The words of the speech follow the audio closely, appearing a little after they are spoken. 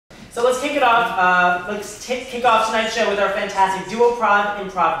So let's kick it off. Let's kick off tonight's show with our fantastic duo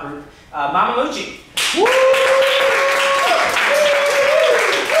improv group, Mamamouchi.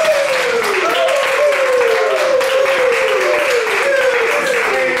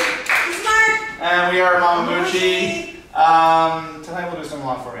 And we are Mamamouchi. Tonight we'll do some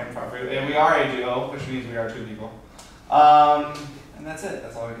long form improv. And we are a duo, which means we are two people. And that's it.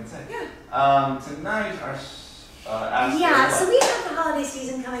 That's all we can say. Yeah. Tonight our so we have the holiday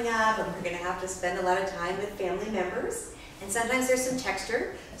season coming up, and we're going to have to spend a lot of time with family members. And sometimes there's some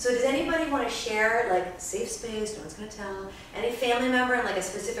texture. So does anybody want to share, like, safe space, no one's going to tell, any family member and like a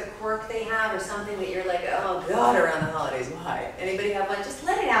specific quirk they have or something that you're like, oh God, around the holidays, why? Anybody have one? Just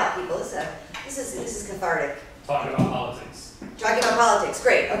let it out, people. This is cathartic. Talking about politics. Talking about politics,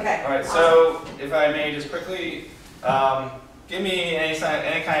 great, okay. All right, so if I may just quickly, give me any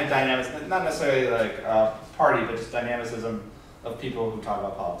kind of dynamics, not necessarily like party, but just dynamicism of people who talk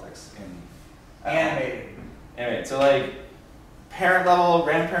about politics. Animated. Anyway, so like parent level,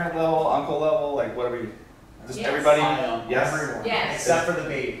 grandparent level, uncle level, like what are we? Just yes. everybody? Yes. Everyone. Yes. Except for the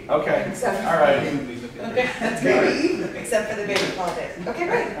baby. Okay. Except for all right. Okay, that's great. Except for the baby politics. Okay,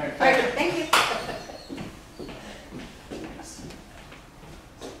 great. All right, thank you.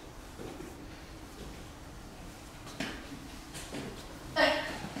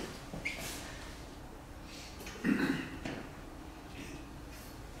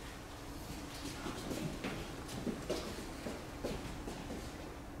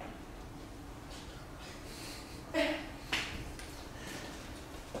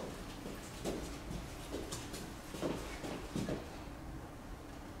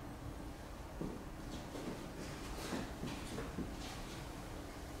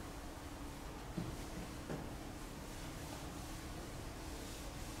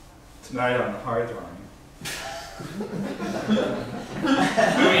 Tonight on the hard line.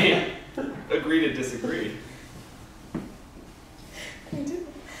 We agree to disagree. We do.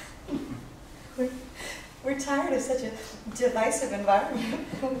 We're tired of such a divisive environment.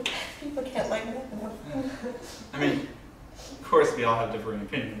 People can't lighten up enough. I mean, of course we all have differing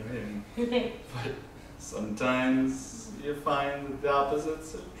opinions, but sometimes you find that the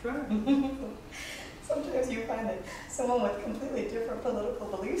opposites attract. Sometimes you find that someone with completely different political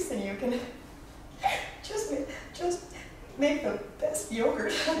beliefs than you can just make the best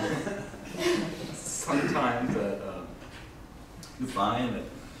yogurt. Sometimes you find that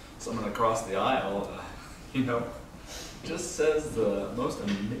someone across the aisle, just says the most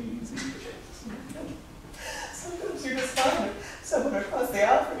amazing things. Sometimes you just find that someone across the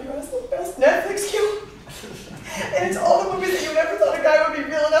aisle from you has the best Netflix queue. And it's all the movies that you never thought a guy would be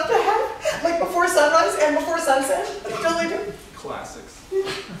real enough to have, like Before Sunrise and Before Sunset. Totally do. Classics.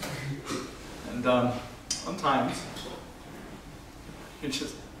 And sometimes you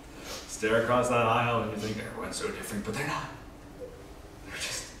just stare across that aisle and you think everyone's so different, but they're not.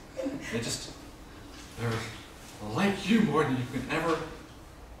 They're like you more than you can ever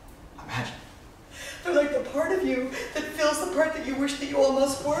imagine. They're like the part of you that fills the part that you wish that you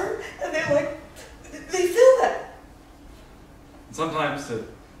almost were, and they feel that. Sometimes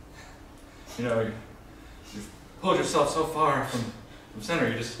you pulled yourself so far from center,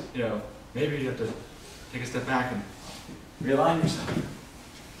 you just, maybe you have to take a step back and realign yourself.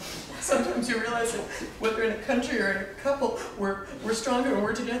 Sometimes you realize that whether in a country or in a couple, we're stronger when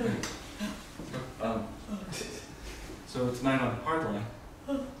we're together. So tonight on Hardline,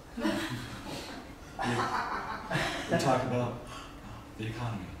 we talk about the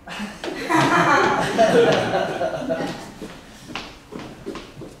economy.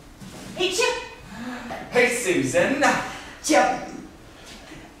 Hey, Chip! Hey, Susan! Chip!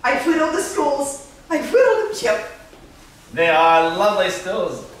 I whittled the schools. I whittled them, Chip. They are lovely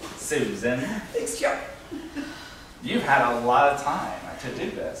stills, Susan. Thanks, Chip. You've had a lot of time to do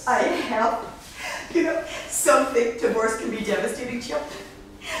this. I have. Some think divorce can be devastating, Chip.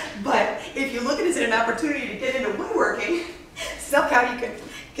 But if you look at it as an opportunity to get into woodworking, somehow you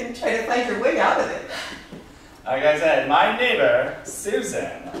can try to find your way out of it. Like I said, my neighbor,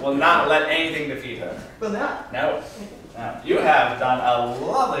 Susan, will not let anything defeat her. Will not? No. No. You have done a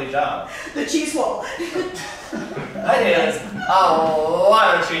lovely job. The cheese wall. That is a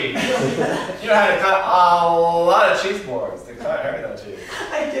lot of cheese. You had to cut a lot of cheese boards to cut her that cheese.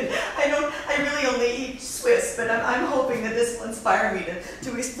 I did. I really only eat Swiss, but I'm hoping that this will inspire me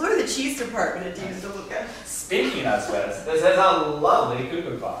to explore the cheese department at Dean's DeLuca. Speaking of Swiss, this is a lovely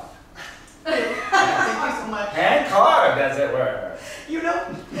cuckoo clock. Thank you so much. Hand carved, as it were. The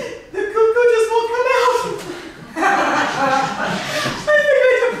cuckoo just won't come out. I think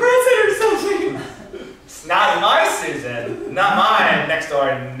I depressed it or something. Not my Susan. Not my next door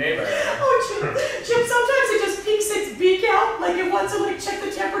neighbor. Oh, Chip, sometimes it just peeks its beak out, like it wants to like check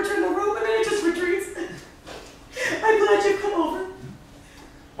the temperature in the room, and then it just retreats. I'm glad you've come over.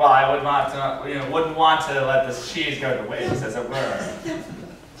 Well, I would not, wouldn't want to let this cheese go to waste, as it were.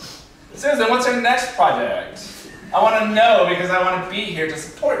 Susan, what's your next project? I want to know because I want to be here to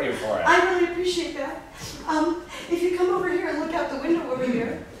support you for it. I really appreciate that. If you come over here and look out the window over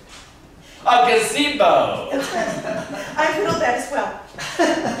there. A gazebo! I feel that as well.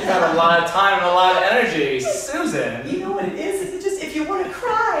 You've had a lot of time and a lot of energy, Susan. You know what it is? It's just if you want to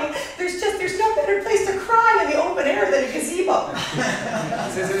cry, there's no better place to cry in the open air than a gazebo.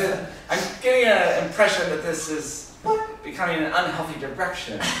 Susan, I'm getting an impression that this is becoming an unhealthy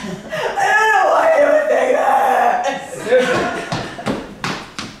direction. I don't know why you would think that. Susan!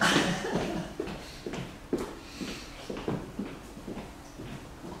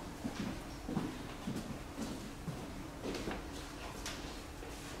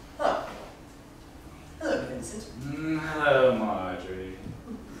 Hello, Vincent. Hello, Marjorie.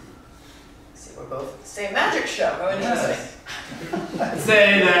 See, we're both the same magic show. How interesting. I'd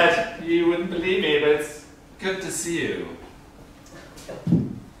say that you wouldn't believe me, but it's good to see you.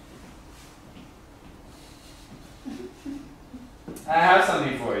 I have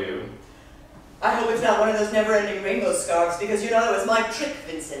something for you. I hope it's not one of those never-ending rainbow scarves, because you know that was my trick,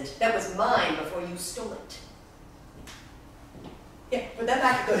 Vincent. That was mine before you stole it. Yeah, put that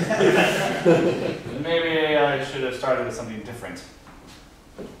back good. Maybe I should have started with something different.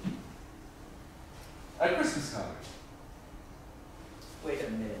 A Christmas card. Wait a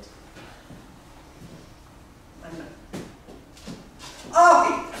minute.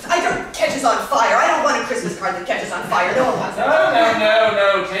 Oh, I don't catches on fire. I don't want a Christmas card that catches on fire. No one wants that.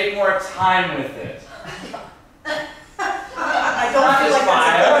 No. Take more time with it. I don't feel like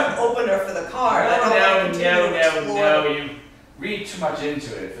that's a good opener for the card. No. You read too much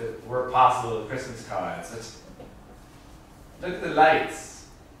into it. If it were possible with Christmas cards. Look at the lights,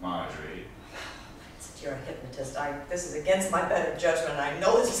 Marjorie. You're a hypnotist. This is against my better judgment. I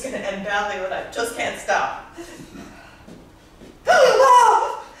know this is going to end badly, but I just can't stop.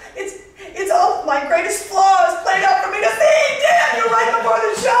 Oh, it's all my greatest flaws played out for me to see. Damn, you're right before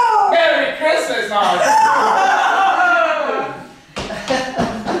the show. Merry Christmas, Marjorie.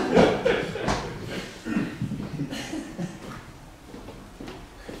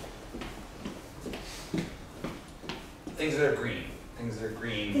 Things that are green. Things that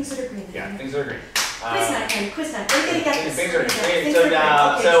are green. Yeah, things that are green. Quiz night. We're going to get this. Things are green.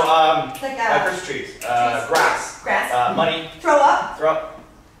 Christmas trees. Grass. Money. Throw up.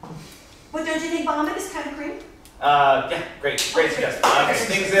 Well, don't you think vomit is kind of green? Yeah, great suggestion. Okay,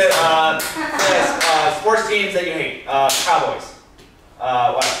 things that, sports teams that you hate. Cowboys.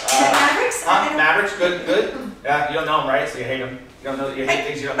 What? Mavericks? Mavericks, good. Yeah, you don't know them, right? So you hate them. You don't know, you hate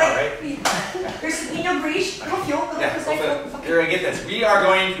things you don't know, right? There's Pinot Gris. Yeah, you're gonna get this. We are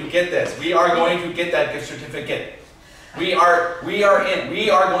going to get this. We are going to get that gift certificate. We are in.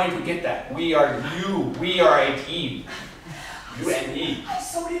 We are going to get that. We are you. We are a team. You and me. I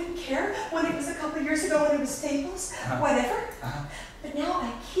so didn't care when it was a couple of years ago when it was Staples, whatever. But now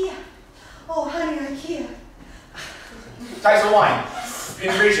IKEA. Oh, honey, IKEA. Types of wine.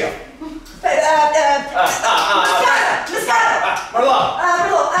 Pinot Grigio. Moscato. Merlot.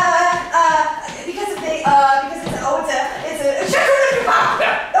 Because it's a charcuterie box.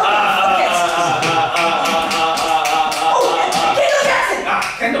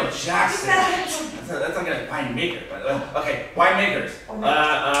 Kendall Jackson. That's like a winemaker. Okay, winemakers.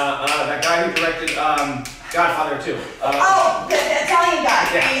 That guy who directed Godfather 2. The Italian guy.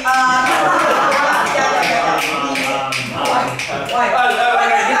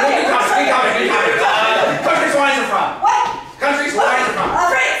 Countries wines are from. What? Countries wines are from.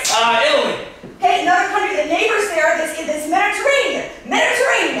 France. Italy. Okay, another country. The neighbors there. This Mediterranean.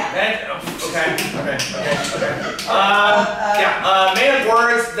 Okay. Made of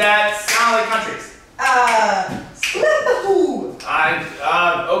words that sound like countries.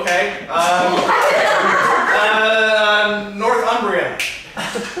 Okay. Northumbria.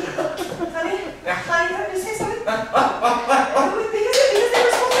 Honey, you want to say something? What? Because they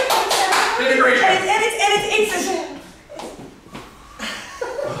were supposed to come to Integration. And it's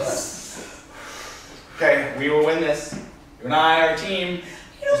Okay, we will win this. You and I are a team.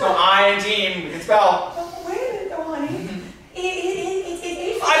 There's no I in team. We can spell. Oh, wait a minute, though, honey.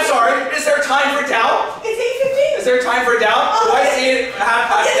 It's 8:15. I'm sorry. Is there time for doubt? It's 8:15. Is there time for doubt? Do I see it have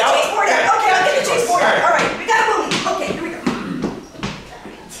I'll get the doubt? cheese board out. Okay, I'll get the cheese board out. All All right, we gotta move. Okay, here we go.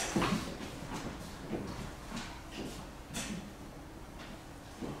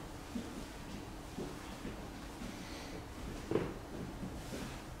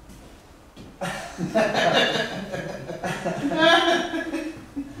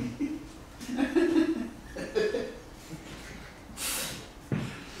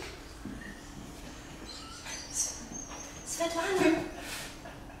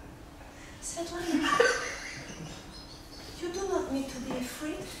 Svetlana, you do not need to be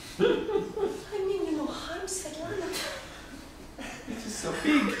afraid. I mean you no harm, Svetlana. It is so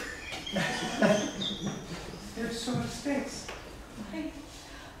big. There's so much space.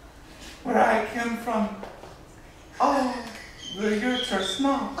 Where I came from, all the yurts are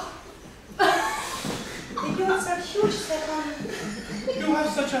small. The yurts are huge, Svetlana. You have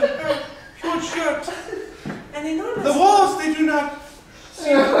such a huge yurt. And enormous. The walls, they do not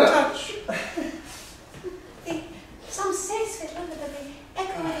seem to touch. Some say, Svetlana, that they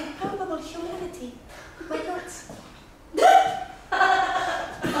echo with impalpable humanity. My yurts.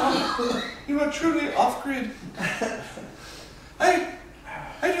 You are truly off-grid.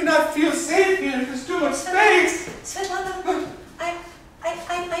 I do not feel safe here. There's too much space. Svetlana, I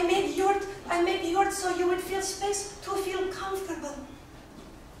made yurt so you would feel space to feel comfortable.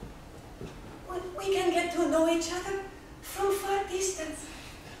 We can get to know each other from far distance.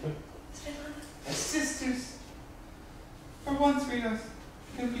 Svetlana. As sisters. For once we can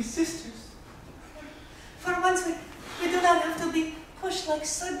be sisters. For once we do not have to be pushed like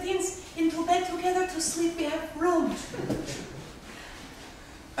sardines into bed together to sleep. We have room.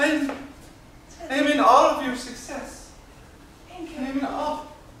 I am in awe of your success. Thank you. I am in awe.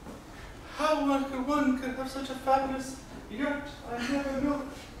 How one could have such a fabulous yurt. I never knew.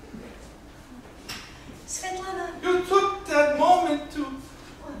 Svetlana. You took that moment to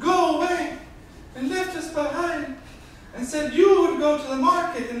go away and left us behind and said you would go to the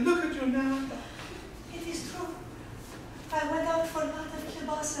market, and look at you now. It is true. I went out for a lot of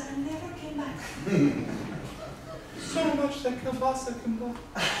kielbasa and never came back. So much that kielbasa can buy.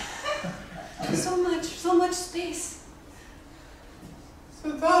 So much space.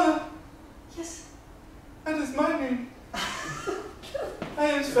 Svetlana, Yes. that is my name. I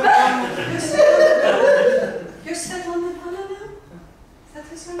am Svetlana. You're Svetlana Pana now? Is that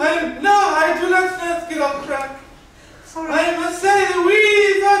his name? No, I do not get off track. Sorry. I must say that we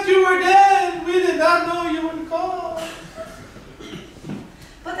thought you were dead. We did not know you would call.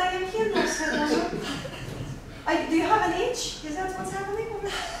 But I am here now, Svetlana. Do you have an itch? Is that what's happening?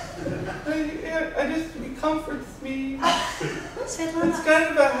 It comforts me. Svetlana. It's kind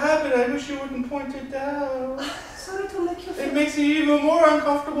of a habit. I wish you wouldn't point it down. Sorry to make you feel... It makes me even more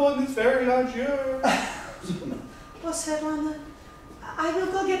uncomfortable in this very large yurt. Well, Svetlana, I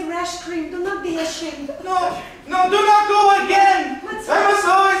will go get rash cream. Do not be ashamed. No, do not go again. What's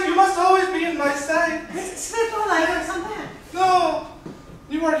You must always be in my sight. Svetlana, I will come back. No,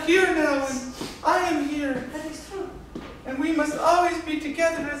 you are here now, and I am here. That is true. And we must always be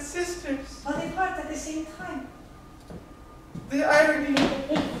together as sisters. But apart at the same time. The irony.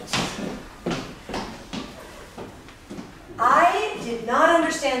 I did not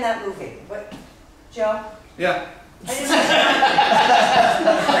understand that movie. What, Joe? Yeah.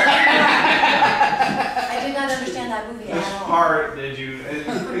 I did not understand that movie Which at all. part did you? It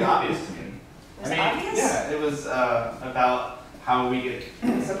was pretty obvious to me. Was it obvious? Yeah, it was about how we get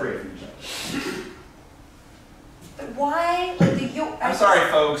separated from each other. But why? Like the I'm sorry,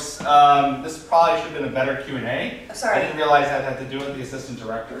 folks. This probably should have been a better Q&A. I'm sorry. I didn't realize that had to do with the assistant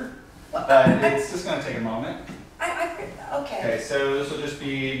director, Well, but it's just going to take a moment. okay. Okay, so this will just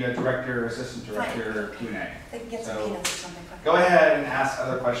be the director, assistant director Q&A. They can get some So, peanuts or something. Go ahead and ask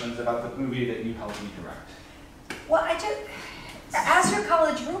other questions about the movie that you helped me direct. Well, as your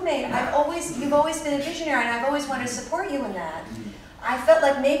college roommate, you've always been a visionary, and I've always wanted to support you in that. I felt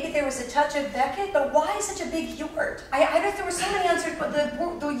like maybe there was a touch of Beckett, but why such a big yurt? I know there were so many answers, but the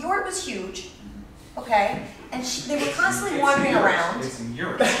yurt was huge, okay? And they were constantly wandering around. It's a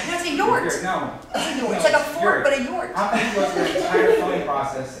yurt. That's a yurt. No. It's a yurt. It's like a fort, but a yurt. How can you go through the entire filming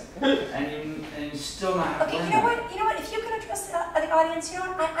process and you still not have Okay, you know what? If you can address the audience, you know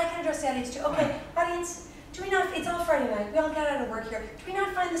what? I can address the audience too. Okay, audience, do we not, it's all Friday night, we all got out of work here. Do we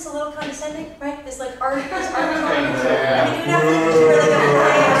not find this a little condescending, right? This like art, this art talk. I mean, do we not think we should really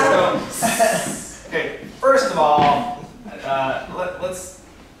go Okay, first of all, let's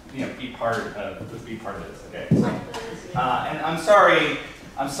be part of this, okay? And I'm sorry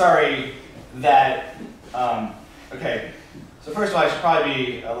that okay. So first of all, I should probably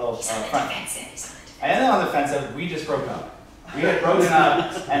be a little front. I am on the defensive. We just broke up. We had broken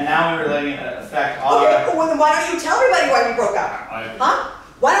up, and now we're letting it affect all. Okay, well then why don't you tell everybody why we broke up? Huh?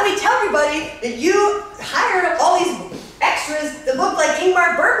 Why don't we tell everybody that you hired all these extras that look like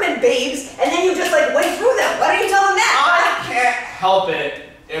Ingmar Bergman babes, and then you just like went through them? Why don't you tell them that? I can't help it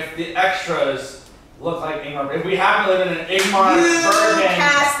if the extras look like Ingmar, if we happen to live in an Ingmar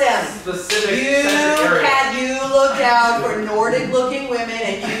cast them. specific area. You looked out for Nordic-looking women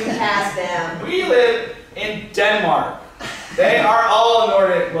and you cast them. We live in Denmark. They are all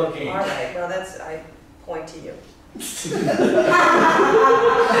Nordic-looking. All right. Well, I point to you.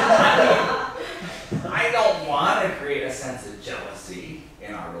 I don't want to create a sense of jealousy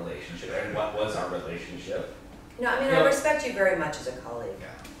in our relationship. And what was our relationship? No, I mean, I respect you very much as a colleague. Yeah.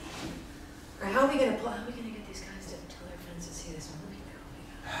 All right, how are we gonna get these guys to tell their friends to see this movie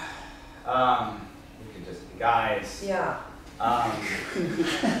now? We could just, guys. Yeah.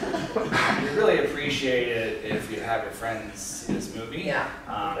 We really appreciate it if you have your friends see this movie. Yeah.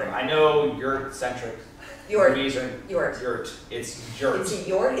 I know yurt-centric movies are Yurt. It's yurt. It's a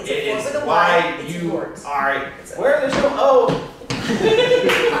yurt. It's a It fork is with a why Y. It's you yurt. are. Where there's no O.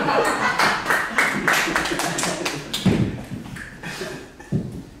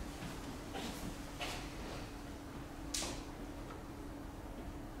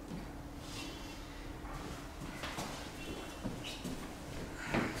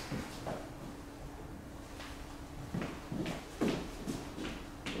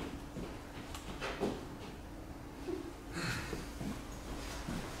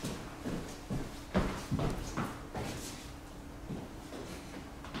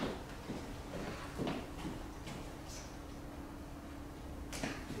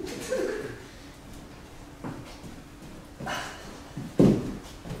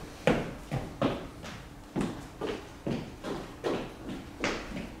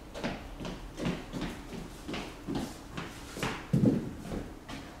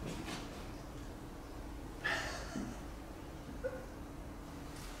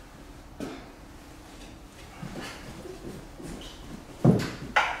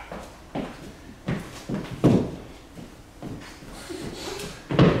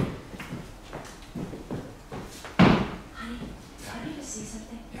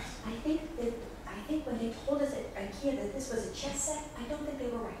 That this was a chess set, I don't think they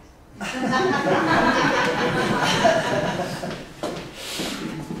were right.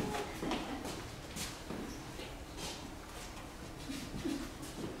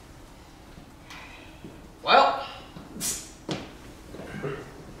 Well.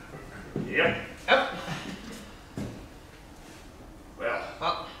 Yep. Yep. Well.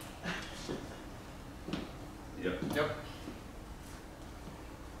 Yep. Yep.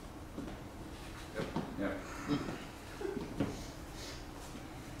 Yep.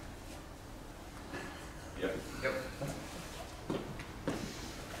 Yep. Yep.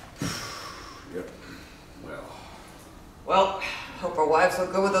 Yep. Well, hope our wives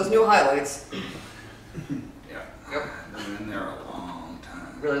look good with those new highlights. Yeah. Yep. They've been there a long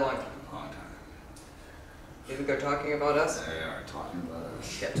time. Really long time. Long time. You think they're talking about us? They are talking about us.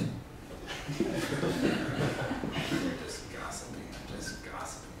 Shit. They're just gossiping.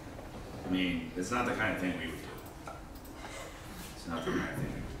 I mean, it's not the kind of thing we would do. It's not the kind of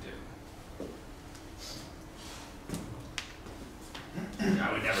thing we would do.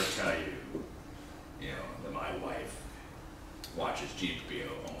 I would never tell you, that my wife watches GPO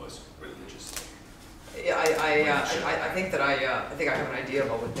almost religiously. Yeah, I think that I have an idea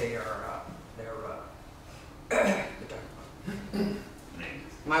about what they're talking about. I mean,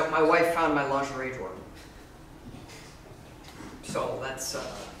 My wife found my lingerie drawer. So that's so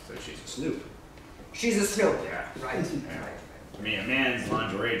she's a snoop. she's a snoop. Yeah. Right. Yeah. Right. I mean, a man's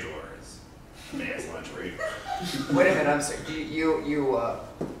lingerie drawer is a man's lingerie drawer. Wait a minute, I'm sorry. You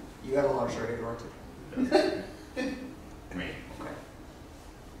have a lingerie drawer too? I mean, Okay.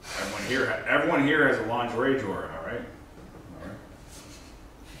 everyone here has a lingerie drawer, all right?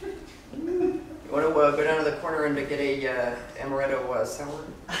 You want to go down to the corner and to get a amaretto sour?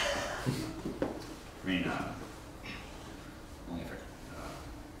 I mean, only if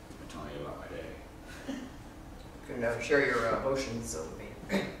I'm telling you about my day. You can share your emotions with me.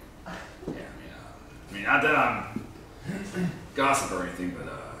 Yeah, I mean, not that I'm gossip or anything, but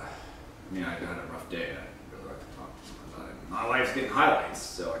I had a rough day. I'd really like to talk to someone about it. My wife's getting highlights,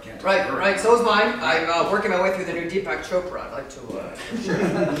 so I can't talk to her. Right. So is mine. I'm working my way through the new Deepak Chopra. I'd like to share.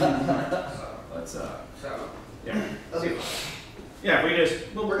 Let's yeah. Yeah, if we just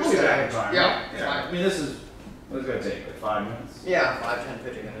we'll see that in time. Yeah. I mean, this is what's it gonna take? Like 5 minutes? Yeah, 5, 10,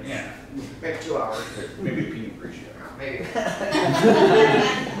 15 minutes. Yeah. Maybe 2 hours. Maybe a peanut appreciator. Maybe.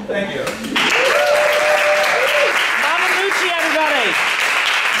 Thank you.